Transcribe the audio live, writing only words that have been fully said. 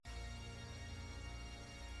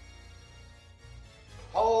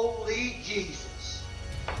Holy Jesus.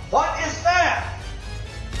 What is that?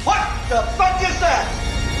 What the fuck is that?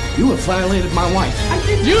 You have violated my wife.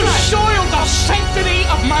 You soiled the sanctity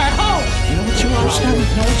of my home. You know what you are, Stan? You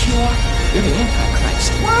know what you are? You're the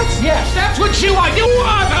Antichrist. What? Yes, that's what you are. You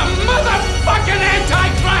are the motherfucking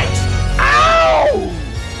Antichrist. Ow!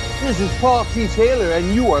 This is Paul T. Taylor,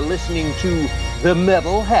 and you are listening to The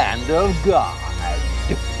Metal Hand of God.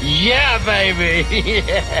 Yeah, baby.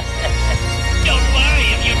 Don't worry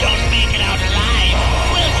if you don't make it out alive.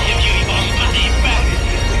 We'll give you your money back.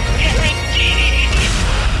 Guaranteed.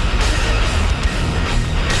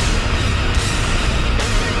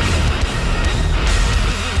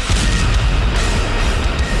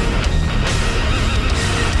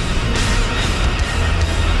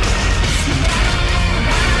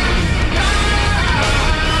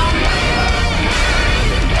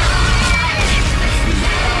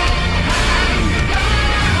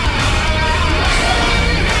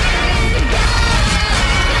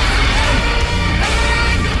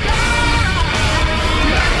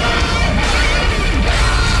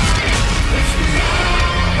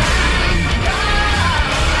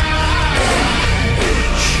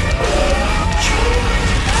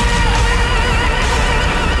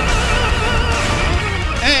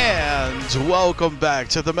 Welcome back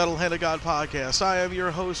to the Metal Hand of God podcast. I am your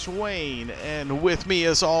host, Wayne, and with me,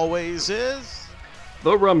 as always, is...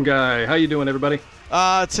 The Rum Guy. How you doing, everybody?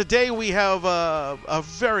 Today we have a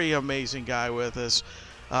very amazing guy with us.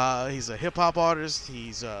 He's a hip-hop artist.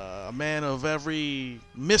 He's a man of every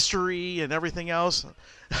mystery and everything else.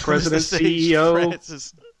 President, CEO.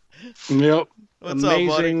 Francis. Yep. What's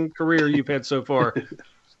amazing up, career you've had so far.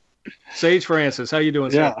 Sage Francis, how you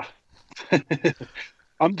doing, sir? Yeah.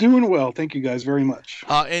 I'm doing well. Thank you guys very much.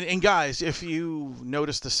 And guys, if you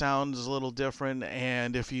notice the sound is a little different,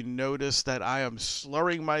 and if you notice that I am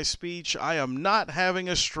slurring my speech, I am not having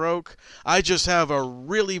a stroke. I just have a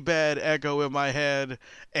really bad echo in my head,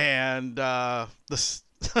 and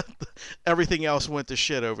everything else went to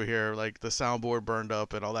shit over here. Like the soundboard burned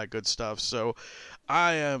up and all that good stuff. So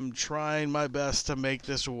I am trying my best to make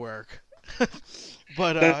this work.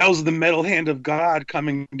 But that was the metal hand of God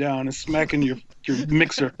coming down and smacking your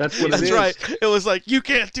mixer. That's what it is. That's right. It was like, you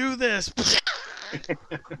can't do this.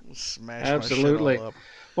 Smash Absolutely. My shit all up.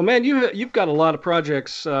 Well, man, you've got a lot of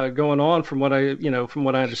projects going on from what I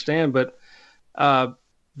understand. But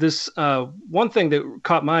this one thing that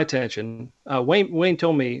caught my attention, Wayne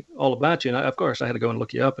told me all about you, and of course I had to go and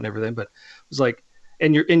look you up and everything. But it was like,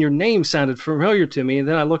 and your name sounded familiar to me, and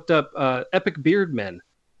then I looked up Epic Beard Men.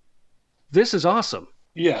 This is awesome.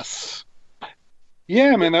 Yes.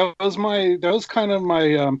 Yeah, man, that was kind of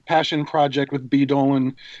my passion project with B.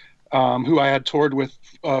 Dolan, who I had toured with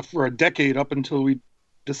for a decade up until we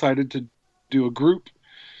decided to do a group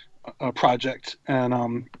project.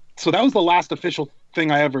 And so that was the last official thing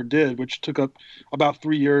I ever did, which took up about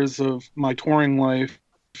 3 years of my touring life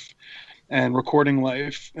and recording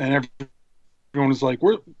life. And everyone was like,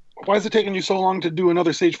 why is it taking you so long to do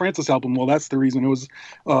another Sage Francis album? Well, that's the reason. It was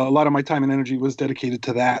a lot of my time and energy was dedicated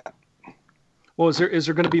to that. Well, is there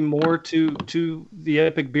going to be more to the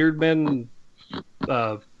Epic Beardmen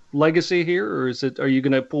legacy here, or are you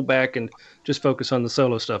going to pull back and just focus on the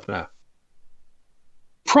solo stuff now?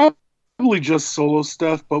 Probably just solo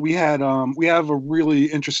stuff, but we have a really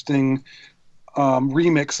interesting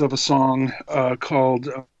remix of a song called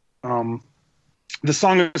the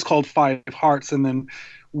song is called Five Hearts, and then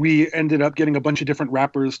we ended up getting a bunch of different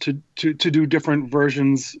rappers to do different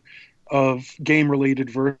versions of game-related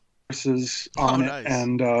verses on it. Nice.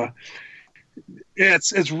 And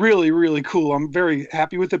it's really, really cool. I'm very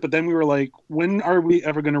happy with it. But then we were like, when are we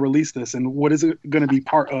ever going to release this? And what is it going to be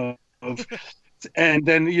part of? And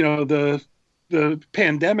then, the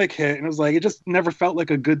pandemic hit, and it was like, it just never felt like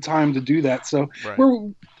a good time to do that. So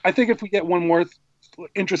right. I think if we get one more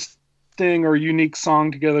interesting or unique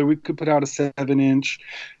song together, we could put out a 7-inch,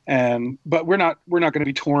 but we're not going to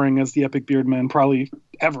be touring as the Epic Beardmen probably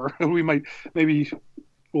ever.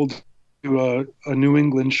 We'll do a New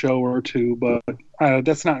England show or two, but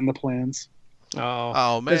that's not in the plans.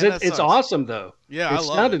 Oh man, it's awesome though. Yeah, it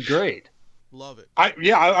sounded great. Love it.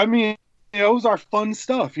 I mean, it was our fun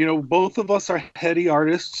stuff. Both of us are heady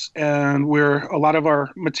artists, and a lot of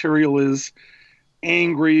our material is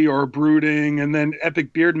angry or brooding, and then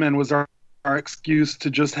Epic Beardmen was our excuse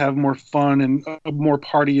to just have more fun and a more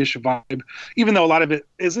party-ish vibe, even though a lot of it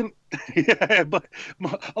isn't. Yeah, but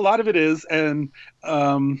a lot of it is, and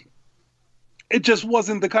it just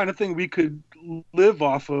wasn't the kind of thing we could live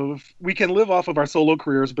off of. We can live off of our solo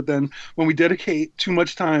careers, but then when we dedicate too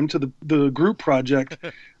much time to the group project,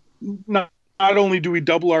 not only do we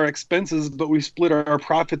double our expenses, but we split our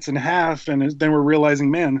profits in half, and then we're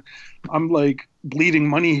realizing, man, I'm like bleeding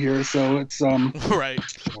money here. So it's Right.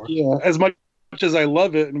 yeah, as much as I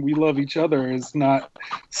love it and we love each other, is not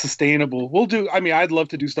sustainable. I'd love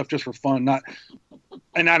to do stuff just for fun,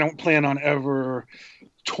 and I don't plan on ever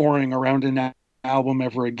touring around an album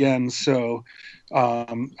ever again. So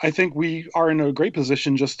I think we are in a great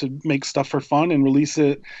position just to make stuff for fun and release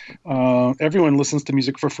it. Everyone listens to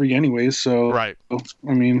music for free anyways, so Right.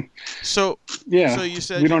 I mean, So yeah. So you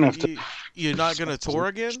said we don't have to. You're not going to tour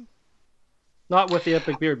again? Not with the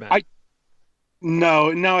Epic Beard Man.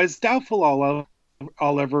 No, it's doubtful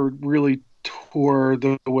I'll ever really tour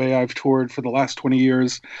the way I've toured for the last 20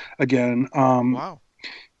 years again. Wow.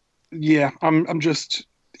 Yeah, I'm just,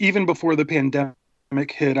 even before the pandemic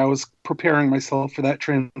hit, I was preparing myself for that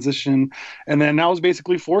transition, and then I was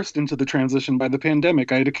basically forced into the transition by the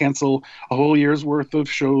pandemic. I had to cancel a whole year's worth of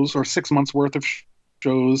shows, or 6 months worth of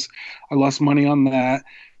shows. I lost money on that.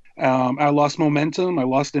 I lost momentum. I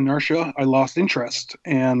lost inertia. I lost interest,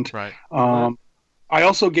 and Right. I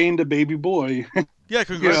also gained a baby boy. Yeah, I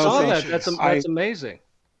congratulations. saw that. That's amazing.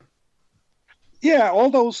 Yeah, all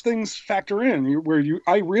those things factor in where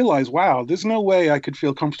I realize, wow, there's no way I could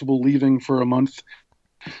feel comfortable leaving for a month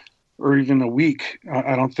or even a week.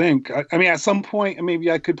 I don't think. I mean, at some point, maybe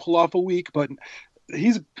I could pull off a week, but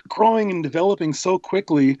he's growing and developing so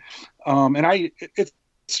quickly. And it's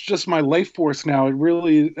just my life force now. It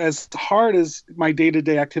really, as hard as my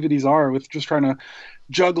day-to-day activities are with just trying to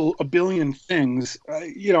juggle a billion things,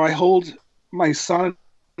 I hold my son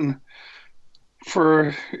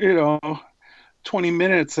for, 20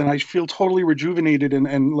 minutes and I feel totally rejuvenated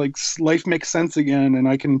and like life makes sense again, and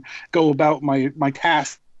I can go about my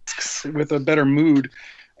tasks with a better mood.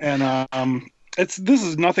 And this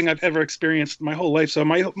is nothing I've ever experienced my whole life. So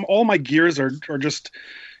all my gears are just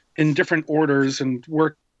in different orders and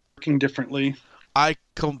working differently. I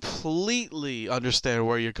completely understand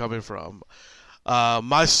where you're coming from.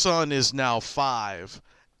 My son is now 5,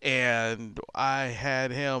 and I had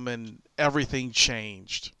him and everything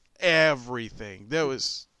changed. Everything.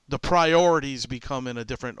 The priorities become in a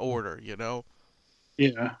different order,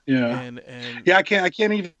 Yeah. And yeah, I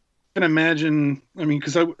can't even imagine. I mean,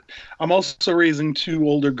 because I'm also raising 2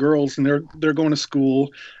 older girls, and they're going to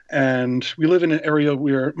school, and we live in an area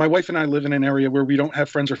where my wife and I live in an area where we don't have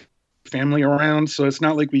friends or family around, so it's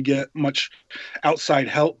not like we get much outside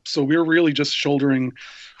help. So we're really just shouldering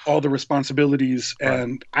all the responsibilities,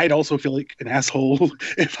 and I'd also feel like an asshole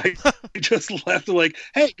if I just left like,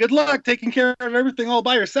 hey, good luck taking care of everything all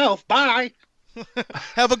by yourself. Bye.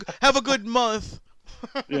 have a good month.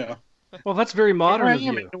 Yeah. Well, that's very modern of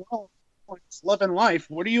you. It's loving life.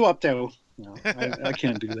 What are you up to? No, I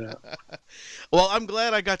can't do that. Well, I'm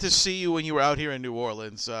glad I got to see you when you were out here in New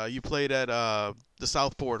Orleans. You played at the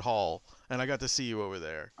Southport Hall, and I got to see you over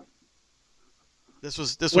there. This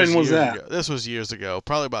was when was years that? ago. This was years ago,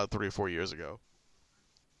 probably about 3 or 4 years ago.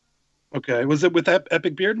 Okay, was it with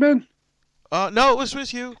Epic Beard Man? No, it was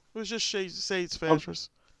with you. It was just Shades Fantress.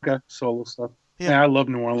 Okay, solo stuff. Yeah. Yeah, I love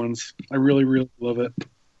New Orleans. I really, really love it.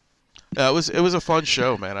 It was a fun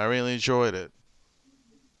show, man. I really enjoyed it.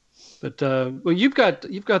 But well, you've got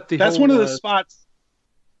the. That's whole, one of the spots.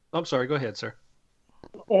 I'm sorry. Go ahead, sir.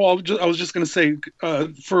 Well, I was just going to say,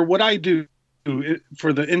 for what I do,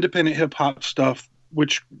 for the independent hip hop stuff,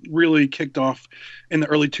 which really kicked off in the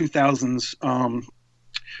early 2000s,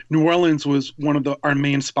 New Orleans was one of our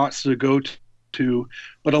main spots to go to.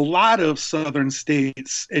 But a lot of southern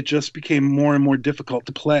states, it just became more and more difficult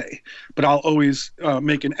to play. But I'll always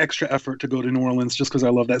make an extra effort to go to New Orleans just because I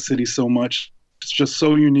love that city so much. It's just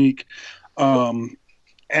so unique. And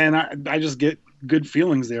I just get good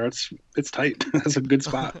feelings there. It's tight. That's a good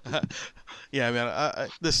spot. Yeah, man.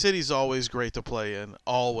 The city's always great to play in,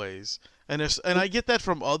 always. And I get that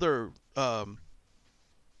from other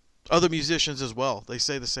musicians as well. They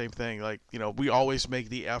say the same thing. Like, we always make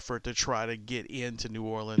the effort to try to get into New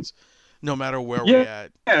Orleans, no matter where we're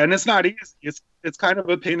at. Yeah, and it's not easy. It's kind of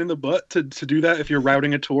a pain in the butt to do that if you're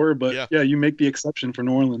routing a tour. But yeah, you make the exception for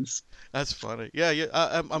New Orleans. That's funny. Yeah.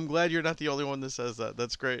 I'm glad you're not the only one that says that.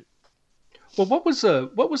 That's great. Well, what was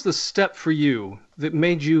the step for you that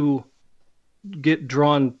made you get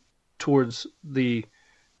drawn towards the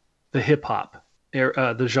hip hop,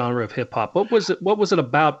 the genre of hip hop? What was it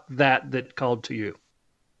about that called to you?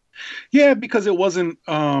 Yeah, because it wasn't.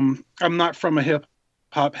 I'm not from a hip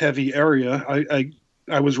hop heavy area.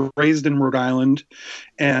 I was raised in Rhode Island,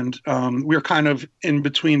 and we were kind of in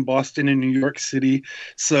between Boston and New York City.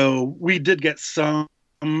 So we did get some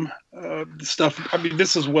stuff. I mean,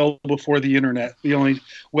 this is well before the internet. The only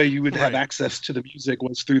way you would have access to the music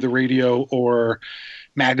was through the radio or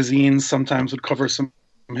magazines. Sometimes would cover some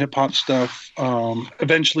hip hop stuff.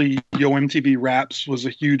 Eventually, Yo MTV Raps was a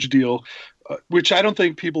huge deal, which I don't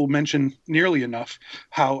think people mention nearly enough.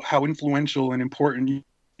 How influential and important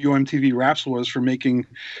Yo MTV Raps was for making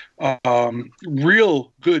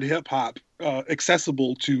real good hip hop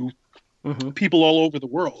accessible to people all over the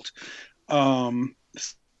world.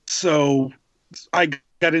 So I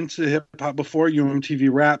got into hip hop before Yo MTV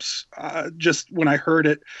Raps. Just when I heard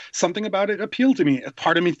it, something about it appealed to me.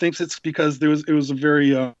 Part of me thinks it's because it was a very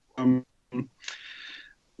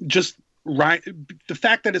the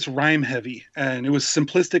fact that it's rhyme heavy, and it was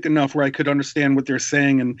simplistic enough where I could understand what they're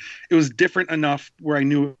saying, and it was different enough where I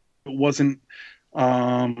knew it wasn't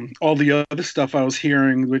all the other stuff I was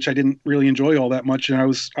hearing, which I didn't really enjoy all that much. And I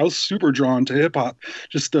was super drawn to hip hop,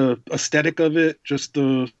 just the aesthetic of it, just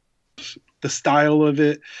the style of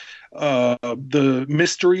it, the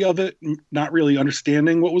mystery of it, not really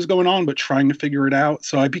understanding what was going on, but trying to figure it out.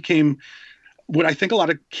 So I became what I think a lot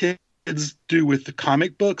of kids do with the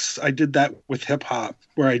comic books. I did that with hip hop,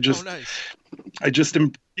 where I just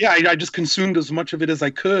consumed as much of it as I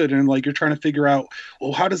could. And like, you're trying to figure out,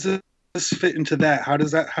 well, how does this fit into that? How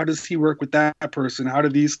does he work with that person? How do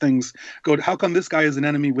these things go? How come this guy is an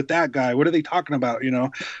enemy with that guy? What are they talking about? You know,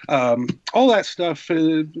 all that stuff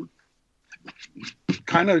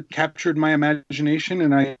kind of captured my imagination,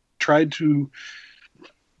 and I tried to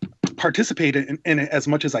participate in it as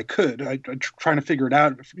much as I could. I trying to figure it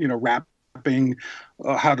out, you know, rapping,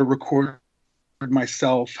 how to record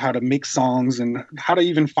myself, how to make songs, and how to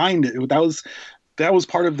even find it. That was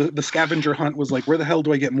part of the scavenger hunt, was like, where the hell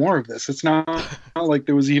do I get more of this? It's not like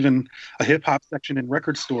there was even a hip hop section in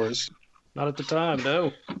record stores. Not at the time,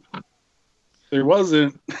 no. There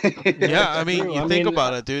wasn't. Yeah, I mean, think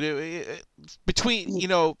about it, dude. Between, you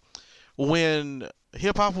know, when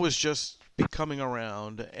hip hop was just coming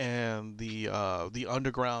around and the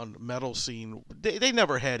underground metal scene, they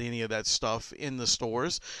never had any of that stuff in the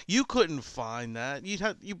stores. You couldn't find that.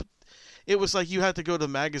 It was like you had to go to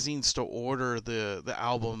magazines to order the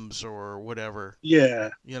albums or whatever.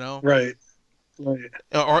 Yeah. You know? Right.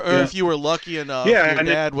 Or if you were lucky enough, your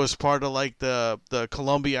dad was part of like the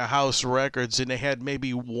Columbia House Records, and they had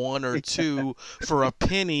maybe one or two for a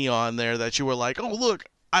penny on there that you were like, oh, look,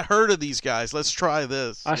 I heard of these guys. Let's try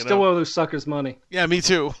this. I still owe those suckers money. Yeah, me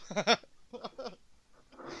too.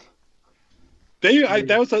 They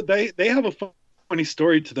have a funny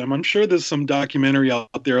story to them. I'm sure there's some documentary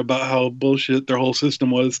out there about how bullshit their whole system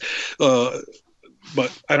was,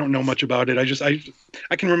 but I don't know much about it.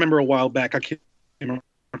 I can remember a while back I came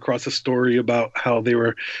across a story about how they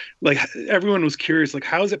were like, everyone was curious, like,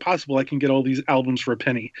 how is it possible I can get all these albums for a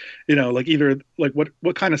penny? You know, like, either like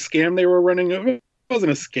what kind of scam they were running. It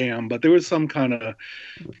wasn't a scam, but there was some kind of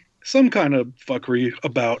fuckery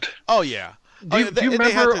about. Oh yeah. Do you remember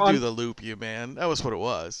they had to do the loop, you man? That was what it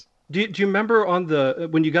was. Do you remember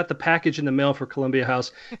when you got the package in the mail for Columbia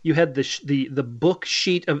House, you had the book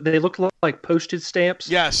sheet of, they looked like postage stamps.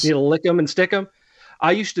 Yes. You lick them and stick them.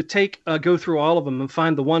 I used to go through all of them and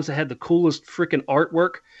find the ones that had the coolest freaking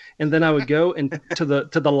artwork, and then I would go to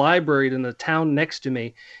the library in the town next to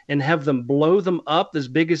me and have them blow them up as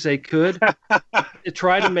big as they could to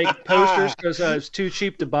try to make posters because it was too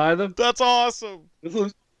cheap to buy them. That's awesome.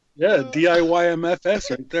 Yeah, DIY MFS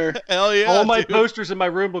right there. Hell yeah! All my posters in my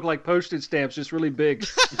room look like postage stamps, just really big.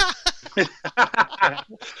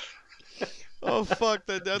 Oh fuck,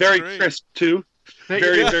 that's very great. crisp too.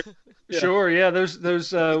 Very. Yeah. Sure, yeah.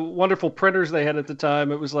 Those wonderful printers they had at the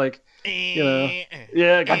time. It was like, you know,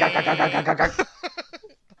 yeah.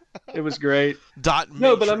 It was great.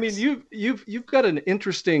 No, but I mean, you've got an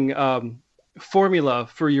interesting formula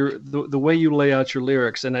for the way you lay out your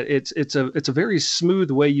lyrics, and it's a very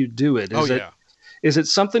smooth way you do it. Is it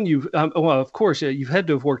something you've well, of course, you've had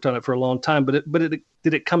to have worked on it for a long time, but did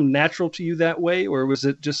it come natural to you that way, or was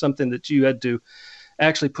it just something that you had to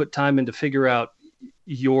actually put time in to figure out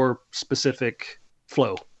your specific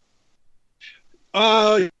flow?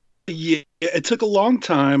 Yeah, it took a long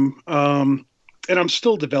time, and I'm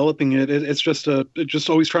still developing it. It's just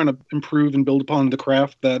always trying to improve and build upon the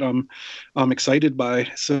craft that I'm excited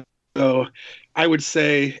by. So I would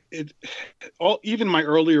say even my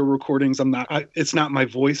earlier recordings, it's not my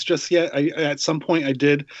voice just yet. At some point I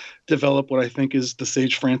did develop what I think is the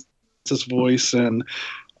Sage Francis voice, and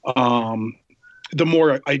the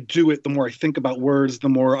more I do it, the more I think about words, the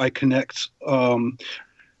more I connect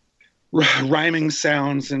rhyming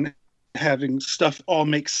sounds and having stuff all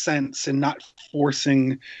make sense and not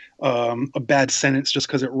forcing a bad sentence just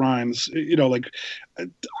because it rhymes. You know, like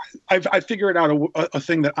I figured out a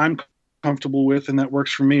thing that I'm comfortable with and that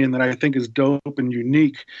works for me and that I think is dope and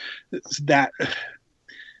unique. That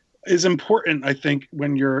is important, I think,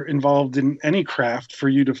 when you're involved in any craft, for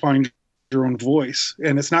you to find your own voice.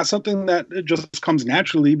 And it's not something that just comes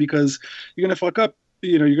naturally, because you're going to fuck up.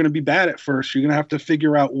 You know, you're going to be bad at first. You're going to have to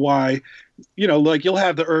figure out why. You know, like you'll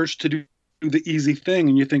have the urge to do the easy thing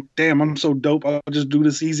and you think, damn, I'm so dope, I'll just do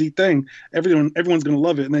this easy thing. Everyone's going to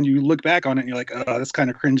love it. And then you look back on it and you're like, oh, that's kind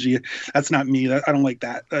of cringy. That's not me. I don't like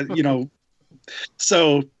that. You know,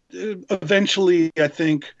 so eventually I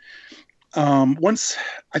think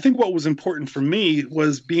what was important for me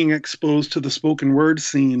was being exposed to the spoken word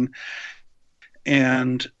scene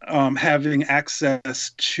and having access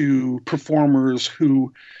to performers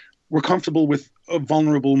who were comfortable with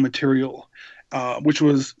vulnerable material, which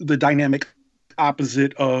was the dynamic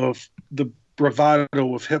opposite of the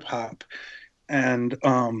bravado of hip hop, and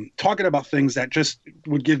talking about things that just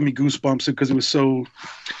would give me goosebumps because it was so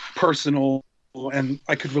personal and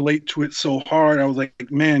I could relate to it so hard. I was like,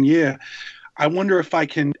 man, yeah. I wonder if I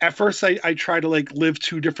can. At first, I try to like live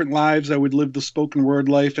two different lives. I would live the spoken word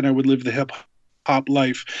life, and I would live the hip hop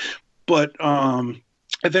life. But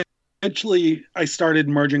eventually, I started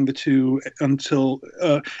merging the two until,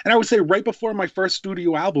 and I would say right before my first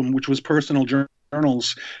studio album, which was Personal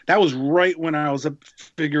Journals. That was right when I was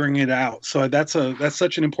figuring it out. So that's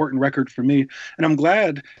such an important record for me, and I'm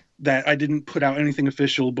glad that I didn't put out anything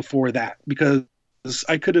official before that, because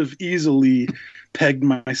I could have easily pegged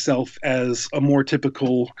myself as a more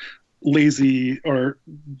typical lazy or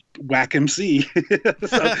whack MC.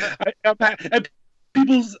 So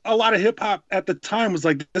a lot of hip hop at the time was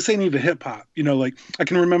like, this ain't even hip hop. You know, like I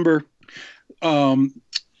can remember fucking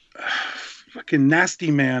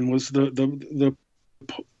Nasty Man was the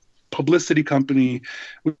publicity company,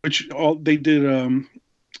 which they did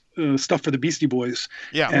stuff for the Beastie Boys.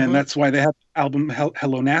 Yeah. And that's why they have the album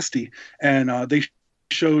Hello Nasty. And they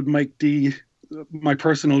showed Mike D my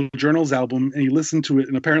Personal Journals album, and he listened to it,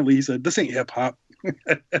 and apparently he said, this ain't hip hop.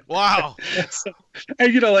 Wow. So,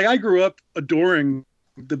 and you know, like I grew up adoring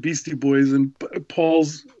the Beastie Boys, and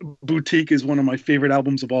Paul's Boutique is one of my favorite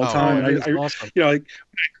albums of all time. Awesome. You know, like,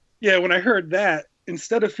 yeah, when I heard that,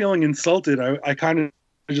 instead of feeling insulted, I kind of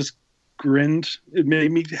just grinned. It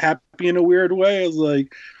made me happy in a weird way. I was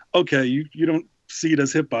like, okay, you don't see it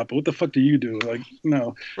as hip hop, but what the fuck do you do? Like,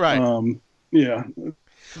 no. Right. Yeah.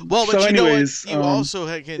 Well, but so you anyways, know what? You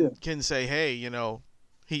also can say, hey, you know,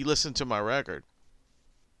 he listened to my record.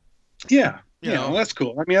 Yeah. You know, that's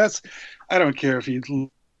cool. I mean, I don't care if he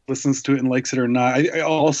listens to it and likes it or not.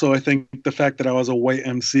 I think the fact that I was a white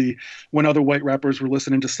MC when other white rappers were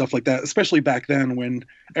listening to stuff like that, especially back then when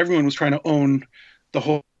everyone was trying to own the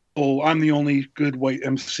whole I'm the only good white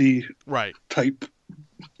MC type,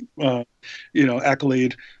 you know,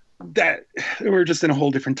 accolade. That we're just in a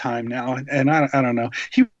whole different time now, and I don't know.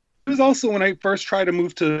 He was also, when I first tried to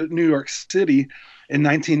move to New York City in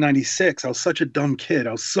 1996. I was such a dumb kid.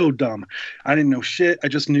 I was so dumb. I didn't know shit. I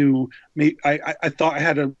just knew I thought I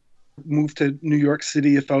had to move to New York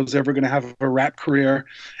City if I was ever going to have a rap career.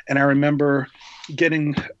 And I remember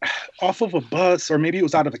getting off of a bus, or maybe it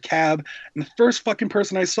was out of a cab, and the first fucking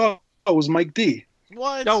person I saw was Mike D.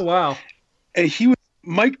 What? Oh wow! And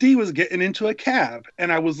Mike D was getting into a cab,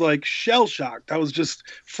 and I was like shell shocked. I was just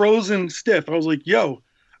frozen stiff. I was like, yo,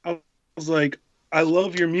 I was like, I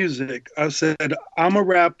love your music. I said, I'm a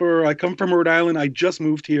rapper. I come from Rhode Island. I just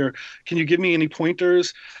moved here. Can you give me any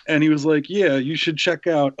pointers? And he was like, yeah, you should check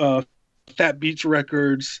out Fat Beats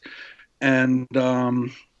Records. And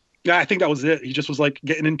yeah, I think that was it. He just was like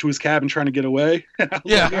getting into his cab and trying to get away.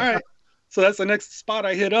 Yeah. Like, all right. So that's the next spot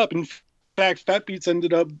I hit up. In fact, Fat Beats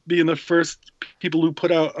ended up being the first people who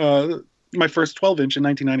put out my first 12-inch in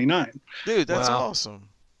 1999. Dude, that's awesome.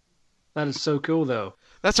 That is so cool, though.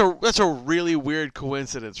 That's a really weird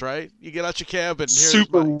coincidence, right? You get out your cab and here's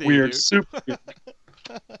super Mike D, weird, dude. super weird.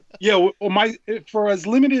 Yeah, well, for as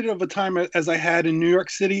limited of a time as I had in New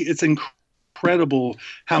York City, it's incredible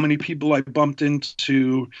how many people I bumped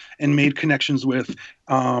into and made connections with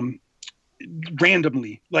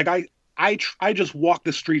randomly. Like I just walked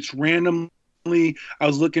the streets randomly. I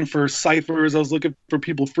was looking for ciphers. I was looking for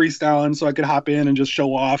people freestyling so I could hop in and just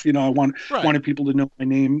show off. You know, I wanted people to know my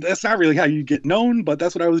name. That's not really how you get known, but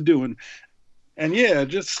that's what I was doing. And yeah,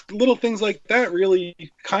 just little things like that really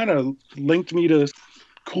kind of linked me to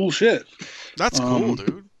cool shit. That's cool,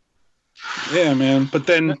 dude. Yeah, man. But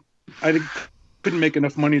then I couldn't make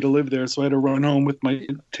enough money to live there, so I had to run home with my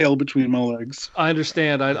tail between my legs. I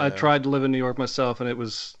understand. I tried to live in New York myself, and it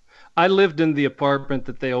was I lived in the apartment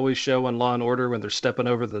that they always show on Law and Order when they're stepping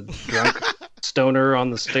over the drunk stoner on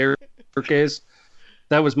the staircase.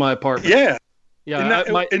 That was my apartment. Yeah. Yeah.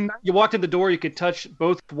 You walked in the door, you could touch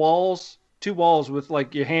both walls, 2 walls with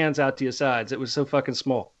like your hands out to your sides. It was so fucking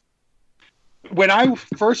small. When I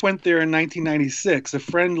first went there in 1996, a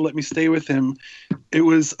friend let me stay with him. It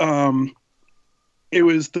was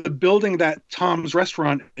the building that Tom's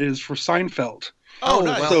Restaurant is for Seinfeld. Oh,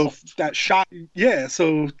 nice. So that shot, yeah.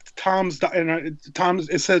 So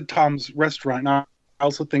it said Tom's Restaurant. And I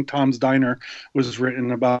also think Tom's Diner was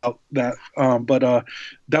written about that. But I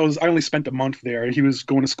only spent a month there. He was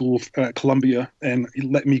going to school at Columbia, and he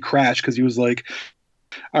let me crash because he was like,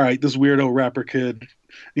 "All right, this weirdo rapper kid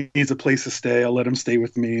needs a place to stay. I'll let him stay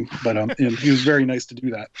with me." But and he was very nice to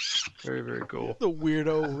do that. Very, very cool. The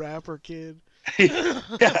weirdo rapper kid.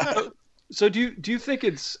 Yeah. So do you think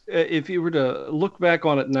it's if you were to look back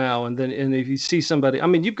on it now and if you see somebody, I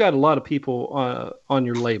mean, you've got a lot of people on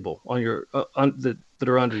your label on your that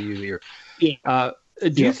are under you here. Yeah.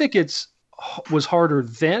 Do you think was harder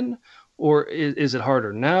then, or is it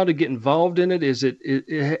harder now to get involved in it? Has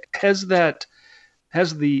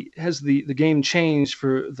the game changed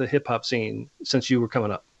for the hip hop scene since you were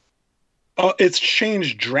coming up? It's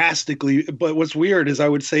changed drastically, but what's weird is I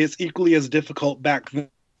would say it's equally as difficult back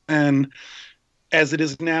then as it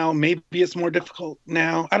is now. Maybe it's more difficult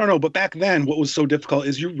now. I don't know. But back then, what was so difficult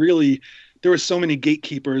is there were so many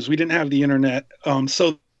gatekeepers. We didn't have the internet.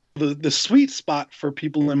 So the sweet spot for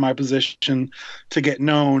people in my position to get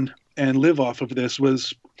known and live off of this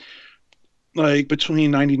was like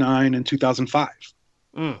between 99 and 2005.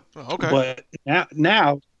 Okay. But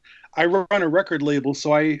now I run a record label,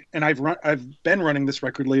 so I've been running this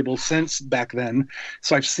record label since back then.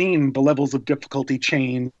 So I've seen the levels of difficulty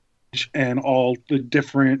change and all the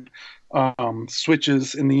different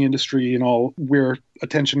switches in the industry and all where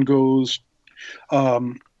attention goes.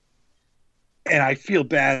 And I feel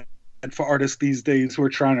bad for artists these days who are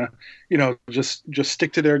trying to, just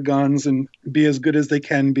stick to their guns and be as good as they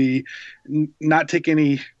can be, not take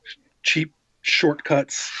any cheap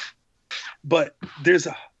shortcuts. But there's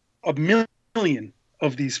a million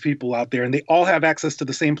of these people out there, and they all have access to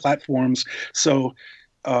the same platforms. So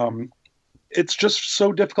it's just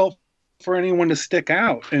so difficult for anyone to stick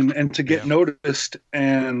out and to get noticed.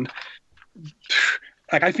 And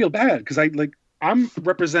like, I feel bad because I'm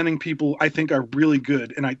representing people I think are really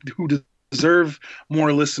good and who deserve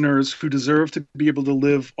more listeners, who deserve to be able to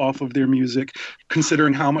live off of their music,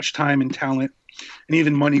 considering how much time and talent and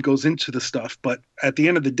even money goes into the stuff. But at the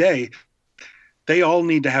end of the day, they all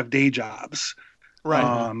need to have day jobs.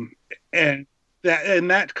 Right. And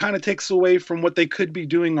that kind of takes away from what they could be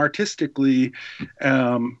doing artistically.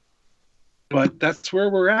 But that's where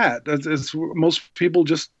we're at. Most people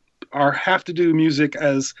just have to do music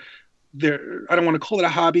as I don't want to call it a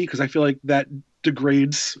hobby because I feel like that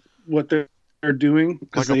degrades what they're doing.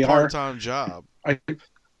 Like a part-time job.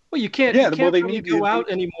 Well, you can't really go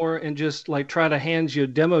out anymore and just like try to hand you a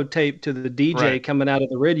demo tape to the DJ coming out of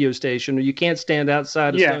the radio station, or you can't stand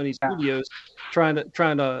outside of Sony Studios trying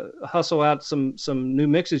to hustle out some new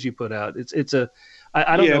mixes you put out.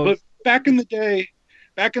 I don't know. But back in the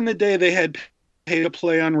day they had pay to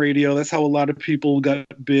play on radio. That's how a lot of people got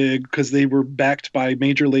big, because they were backed by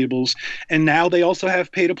major labels. And now they also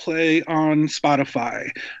have pay to play on Spotify.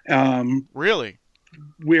 Really?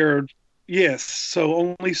 Yes.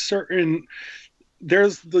 So only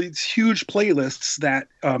there's these huge playlists that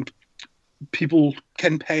people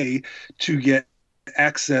can pay to get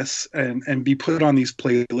access and be put on these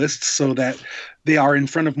playlists so that they are in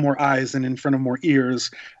front of more eyes and in front of more ears,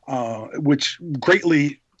 which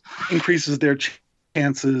greatly increases their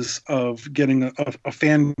chances of getting a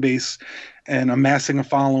fan base and amassing a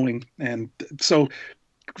following. And so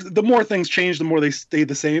the more things change, the more they stay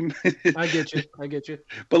the same. I get you.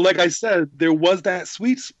 But like I said, there was that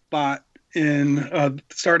sweet spot in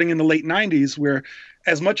starting in the late 90s where,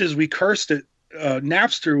 as much as we cursed it,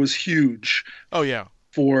 Napster was huge. Oh yeah.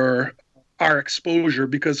 For our exposure,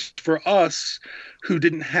 because for us who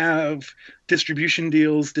didn't have distribution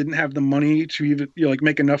deals, didn't have the money to even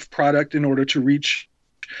make enough product in order to reach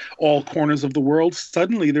all corners of the world,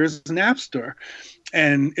 suddenly there's Napster.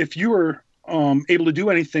 And if you were able to do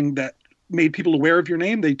anything that made people aware of your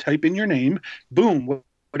name, they type in your name, boom,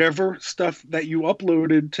 whatever stuff that you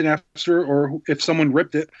uploaded to Napster, or if someone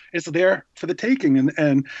ripped it, it's there for the taking.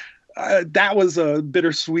 And that was a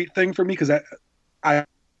bittersweet thing for me, because I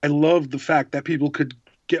love the fact that people could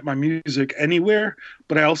get my music anywhere,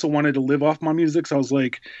 but I also wanted to live off my music. So I was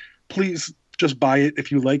like, please just buy it if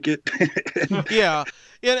you like it. Yeah.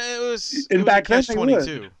 It was back then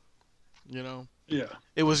catch-22. You know? Yeah.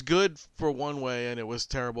 It was good for one way and it was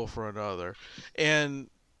terrible for another. And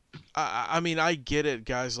I mean, I get it,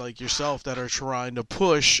 guys like yourself that are trying to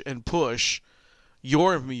push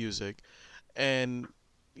your music and,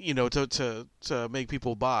 you know, to make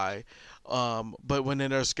people buy. But when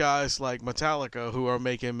there's guys like Metallica who are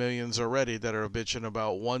making millions already that are bitching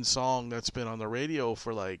about one song that's been on the radio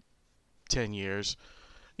for like 10 years,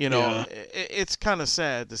 you know, it's kind of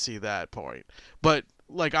sad to see that point. But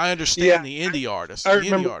like, I understand the indie artists. I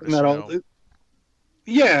remember that all.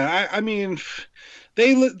 Yeah, I mean,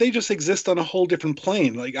 they just exist on a whole different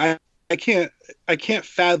plane. Like I can't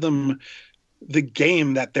fathom the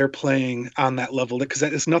game that they're playing on that level, because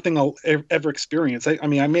that is nothing I'll ever experience. I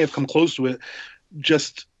mean, I may have come close to it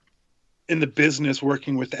just in the business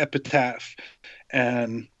working with Epitaph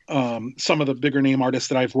and some of the bigger name artists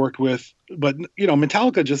that I've worked with. But, you know,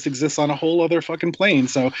 Metallica just exists on a whole other fucking plane.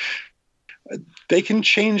 So they can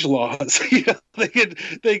change laws. You know,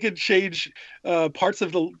 they could change parts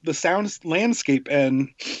of the sound landscape. And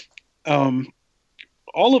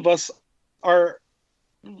all of us are,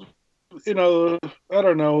 you know, I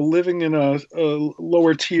don't know, living in a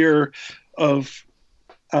lower tier of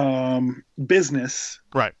business,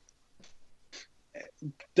 right?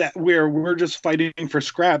 That where we're just fighting for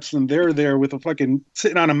scraps, and they're there with a fucking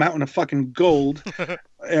sitting on a mountain of fucking gold.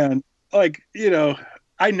 And like, you know,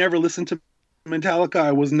 I never listened to Metallica.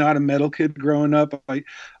 I was not a metal kid growing up.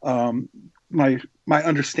 My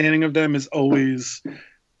understanding of them is always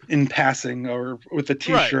in passing or with a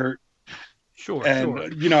T-shirt. Right. Sure.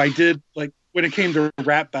 And, you know, I did, like, when it came to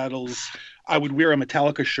rap battles, I would wear a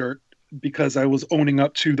Metallica shirt because I was owning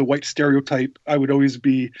up to the white stereotype I would always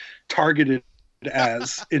be targeted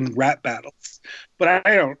as in rap battles. But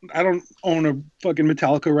I don't own a fucking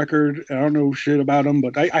Metallica record. I don't know shit about them,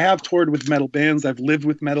 but I have toured with metal bands. I've lived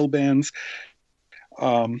with metal bands.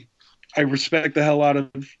 I respect the hell out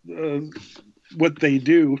of what they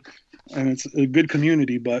do, and it's a good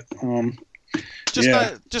community, but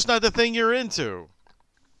just not the thing you're into.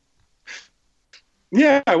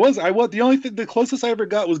 Yeah, I was. The closest I ever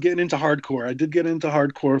got was getting into hardcore. I did get into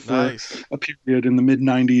hardcore for a period in the mid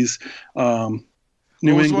 '90s.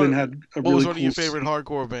 New England had a really cool. What was one of your favorite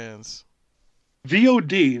hardcore bands?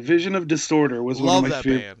 VOD, Vision of Disorder, was one of my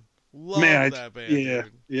favorite. Love that band. Yeah,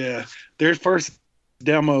 dude. yeah. Their first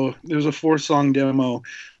demo, there was a 4-song demo.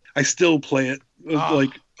 I still play it like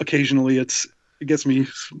occasionally. It gets me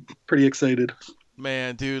pretty excited.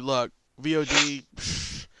 Man, dude, look, VOD.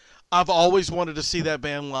 I've always wanted to see that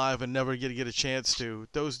band live and never get a chance to.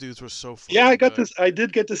 Those dudes were so fun. Yeah, I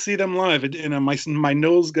did get to see them live, and my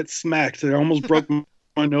nose got smacked. I almost broke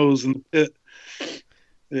my nose in the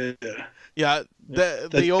pit. Yeah.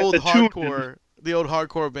 The old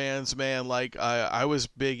hardcore bands, man. Like I was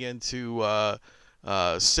big into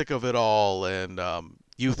Sick of It All and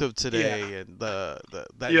Youth of Today and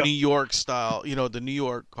that New York style. You know, the New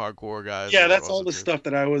York hardcore guys. Yeah, that's all the stuff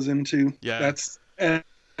that I was into. Yeah,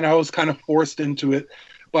 and I was kind of forced into it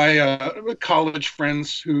by college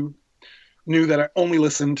friends who knew that I only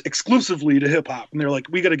listened exclusively to hip hop, and they're like,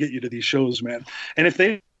 "We got to get you to these shows, man." And if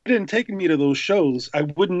they didn't take me to those shows, I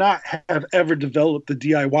would not have ever developed the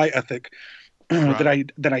DIY ethic that I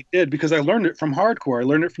did, because I learned it from hardcore. I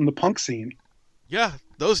learned it from the punk scene. Yeah,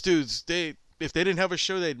 those dudes, if they didn't have a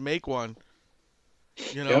show, they'd make one.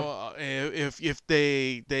 You know, if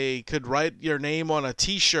they could write your name on a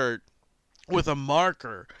T-shirt with a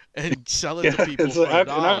marker and sell it to people for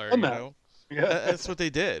 $1, you know? Yeah. That's what they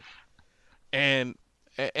did. And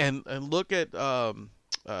look at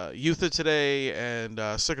Youth of Today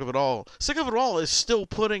and Sick of It All. Sick of It All is still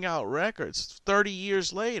putting out records 30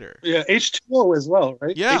 years later. Yeah, H2O as well,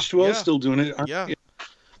 right? Yeah, H2O is still doing it. Yeah,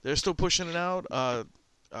 they're still pushing it out.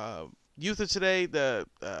 Youth of Today, the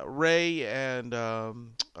Ray and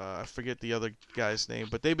I forget the other guy's name,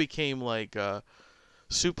 but they became like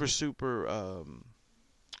super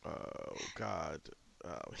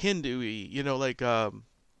Hindu-y, you know, like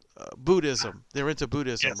Buddhism. They're into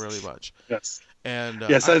Buddhism really much. Yes. And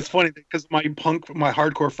yes, that's funny because my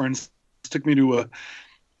hardcore friends took me to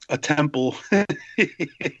a temple.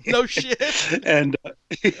 No shit. And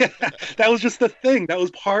that was just the thing. That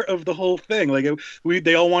was part of the whole thing. Like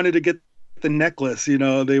they all wanted to get the necklace, you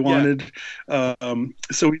know. They wanted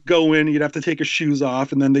so we'd go in, you'd have to take your shoes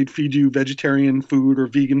off, and then they'd feed you vegetarian food or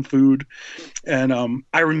vegan food. And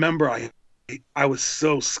I remember I was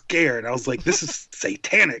so scared. I was like, this is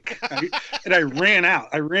satanic. And I ran out.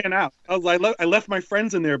 I left my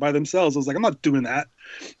friends in there by themselves. I was like, I'm not doing that.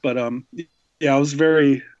 But I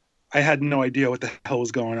had no idea what the hell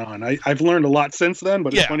was going on. I've learned a lot since then,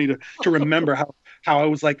 but it's funny to remember how I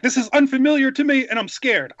was like, this is unfamiliar to me and I'm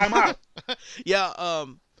scared. I'm out. Yeah,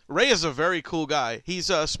 Ray is a very cool guy. He's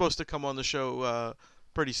supposed to come on the show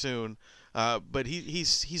pretty soon. But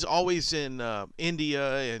he's always in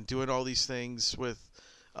India and doing all these things with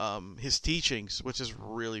his teachings, which is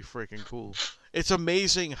really freaking cool. It's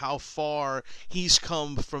amazing how far he's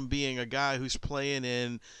come from being a guy who's playing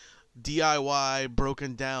in DIY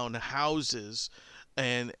broken down houses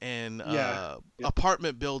and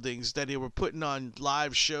apartment buildings that they were putting on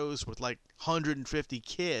live shows with like 150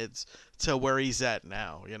 kids to where he's at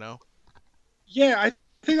now, you know? Yeah, I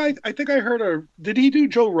think I heard did he do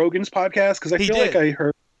Joe Rogan's podcast? Because I feel like I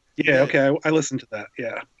heard. Yeah, okay, I listened to that.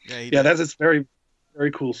 Yeah, that's very,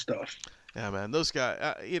 very cool stuff. Yeah, man, those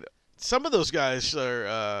guys. Some of those guys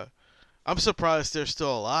are. I'm surprised they're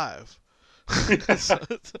still alive. I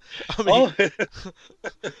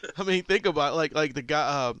mean, think about like the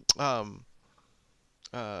guy.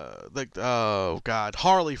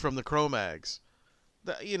 Harley from the Cro-Mags.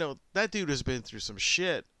 That dude has been through some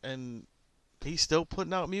shit and he's still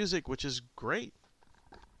putting out music, which is great.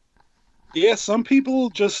 Yeah, some people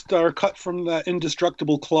just are cut from that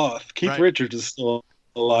indestructible cloth. Keith Richards is still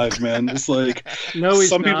alive, man. It's like no, he's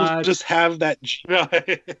some not. people just have that.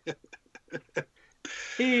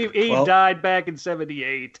 He died back in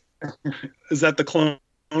 '78. Is that the clone?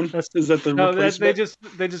 Is that the replacement?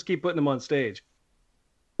 They just keep putting him on stage.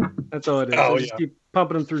 That's all it is. They just keep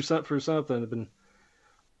pumping him through something.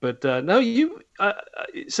 But no,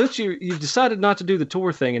 since you decided not to do the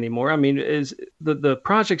tour thing anymore. I mean, is the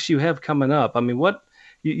projects you have coming up? I mean, what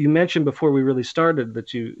you mentioned before we really started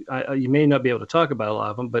that you may not be able to talk about a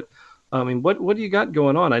lot of them, but I mean, what do you got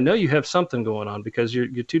going on? I know you have something going on because you're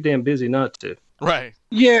too damn busy not to. Right.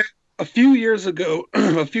 Yeah. A few years ago,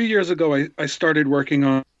 I started working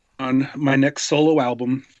on my next solo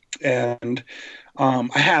album, and I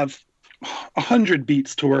have 100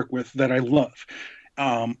 beats to work with that I love.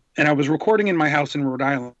 And I was recording in my house in Rhode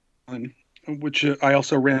Island, which I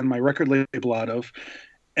also ran my record label out of.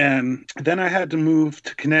 And then I had to move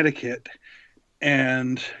to Connecticut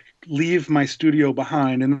and leave my studio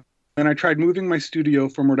behind. And then I tried moving my studio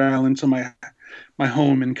from Rhode Island to my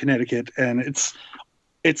home in Connecticut. And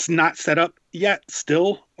it's not set up yet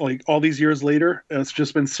still, like all these years later. It's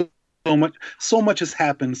just been so much has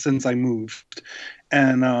happened since I moved.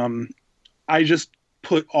 And I just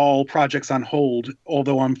put all projects on hold,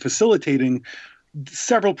 although I'm facilitating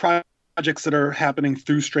several projects that are happening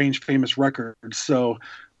through Strange Famous Records. So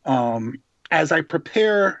as I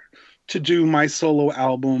prepare to do my solo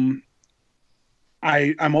album,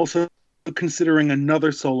 I'm also considering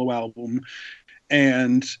another solo album,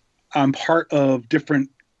 and I'm part of different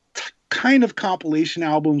kind of compilation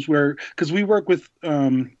albums because we work with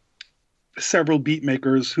several beat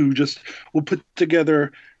makers who just will put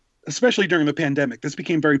together, especially during the pandemic, this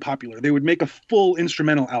became very popular. They would make a full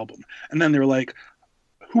instrumental album, and then they're like,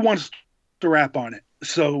 who wants to rap on it?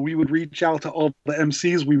 So we would reach out to all the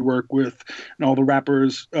MCs we work with, and all the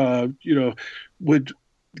rappers, would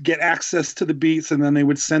get access to the beats, and then they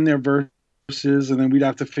would send their verses, and then we'd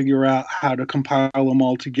have to figure out how to compile them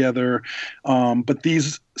all together. But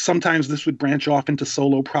sometimes this would branch off into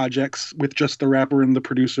solo projects with just the rapper and the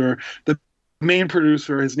producer. The main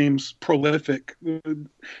producer, his name's Prolific,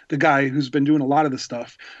 the guy who's been doing a lot of the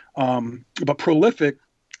stuff. But Prolific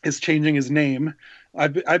is changing his name.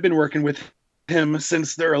 I've been working with him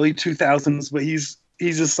since the early 2000s, but he's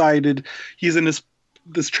decided he's in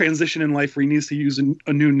this transition in life where he needs to use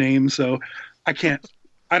a new name. So I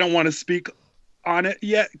don't want to speak on it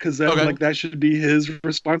yet because that should be his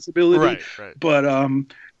responsibility. Right. But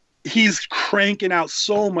he's cranking out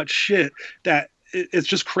so much shit that it's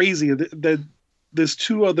just crazy. There's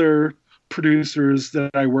two other producers that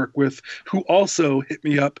I work with who also hit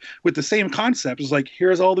me up with the same concept. It's like,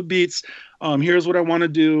 here's all the beats, here's what I want to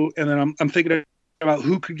do, and then I'm thinking about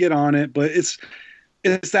who could get on it. But it's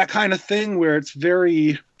that kind of thing where it's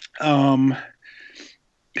very I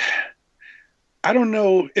don't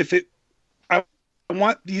know if I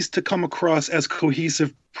want these to come across as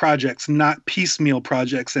cohesive projects, not piecemeal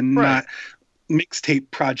projects, and not mixtape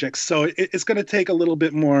projects. So it's going to take a little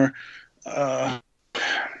bit more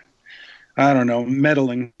I don't know,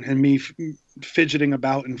 meddling and me fidgeting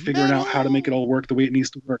about and figuring out how to make it all work the way it needs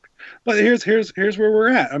to work. But here's where we're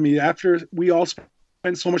at. I mean, after we all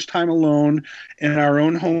spend so much time alone in our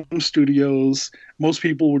own home studios, most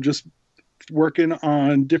people were just working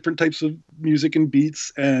on different types of music and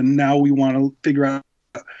beats, and now we want to figure out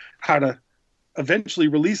how to eventually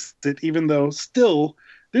release it, even though still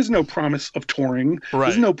there's no promise of touring. Right.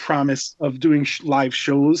 There's no promise of doing live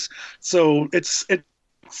shows. So it's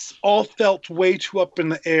all felt way too up in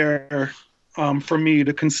the air for me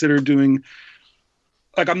to consider doing.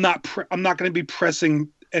 Like I'm not going to be pressing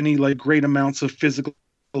any like great amounts of physical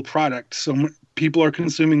product. So people are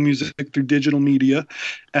consuming music through digital media,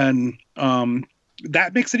 and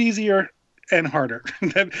that makes it easier and harder.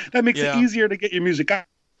 that makes it easier to get your music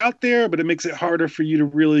out there, but it makes it harder for you to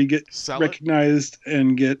really get recognized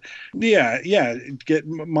and get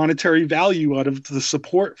monetary value out of the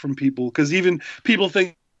support from people. Because even people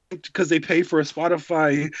think because they pay for a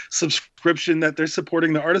Spotify subscription that they're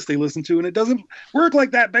supporting the artist they listen to, and it doesn't work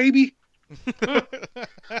like that, baby.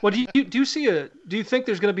 Well, do you think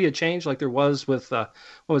there's going to be a change like there was with what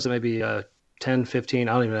was it, maybe 10, 15,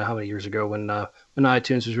 I don't even know how many years ago when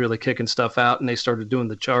iTunes was really kicking stuff out and they started doing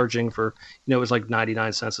the charging for, it was like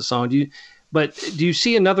 99 cents a song. Do you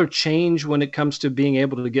see another change when it comes to being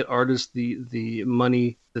able to get artists the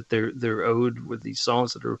money that they're owed with these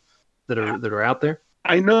songs that are out there?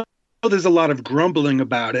 I know there's a lot of grumbling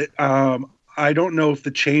about it. I don't know if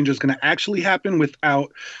the change is going to actually happen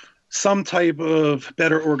without some type of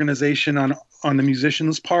better organization on the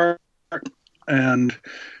musician's part. And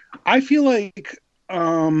I feel like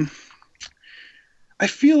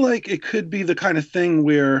it could be the kind of thing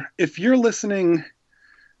where if you listen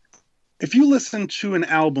to an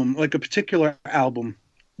album, like a particular album,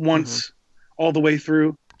 once all the way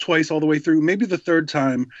through, twice all the way through, maybe the third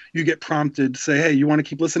time you get prompted to say, hey, you want to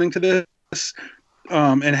keep listening to this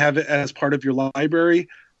and have it as part of your library,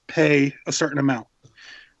 pay a certain amount.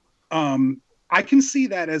 I can see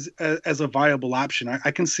that as a viable option.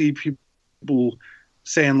 I can see people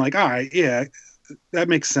saying like, all right, yeah, that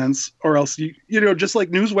makes sense. Or else, just like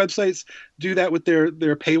news websites do that with their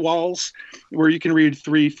paywalls where you can read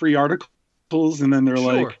 3 free articles. And then they're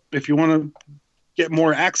like, if you want to get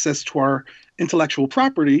more access to our intellectual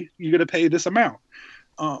property, you got to pay this amount.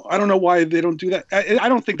 I don't know why they don't do that. I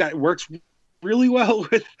don't think that works really well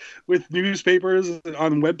with newspapers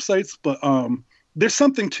on websites, but there's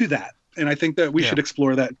something to that. And I think that we should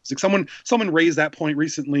explore that. Like someone raised that point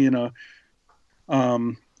recently in a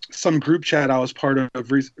some group chat I was part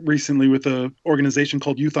of recently with an organization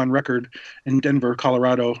called Youth on Record in Denver,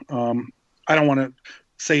 Colorado. I don't want to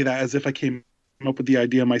say that as if I came up with the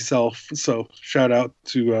idea myself. So shout out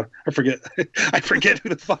to I forget who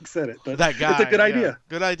the fuck said it, but that guy. It's a good idea.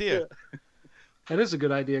 Good idea. Yeah. That is a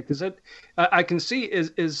good idea because I can see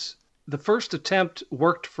is the first attempt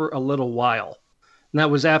worked for a little while. And that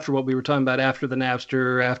was after what we were talking about, after the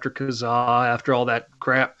Napster, after Kazaa, after all that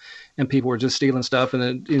crap, and people were just stealing stuff, and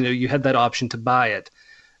then you had that option to buy it.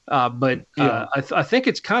 But I think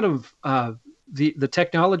it's kind of the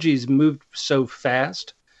technology's moved so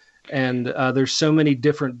fast, and there's so many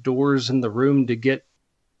different doors in the room to get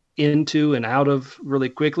into and out of really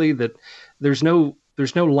quickly that there's no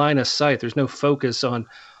line of sight, there's no focus on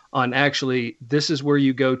actually this is where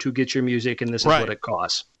you go to get your music, and this is what it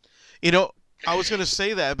costs. I was going to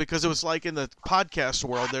say that because it was like in the podcast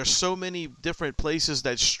world, there's so many different places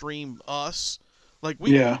that stream us. Like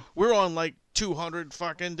we're on like 200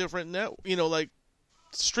 fucking different like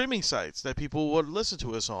streaming sites that people would listen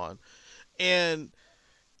to us on. And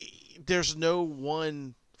there's no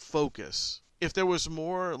one focus. If there was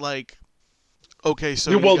more like, okay,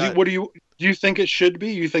 so do you think it should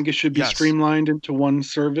be? You think it should be streamlined into one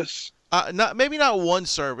service? Maybe not one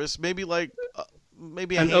service, maybe like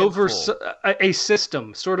maybe a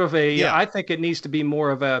system, sort of a. I think it needs to be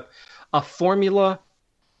more of a formula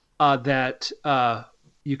that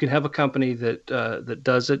you can have a company that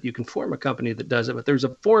does it. You can form a company that does it, but there's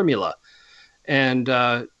a formula, and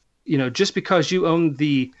just because you own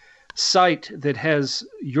the site that has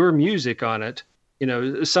your music on it,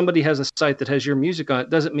 somebody has a site that has your music on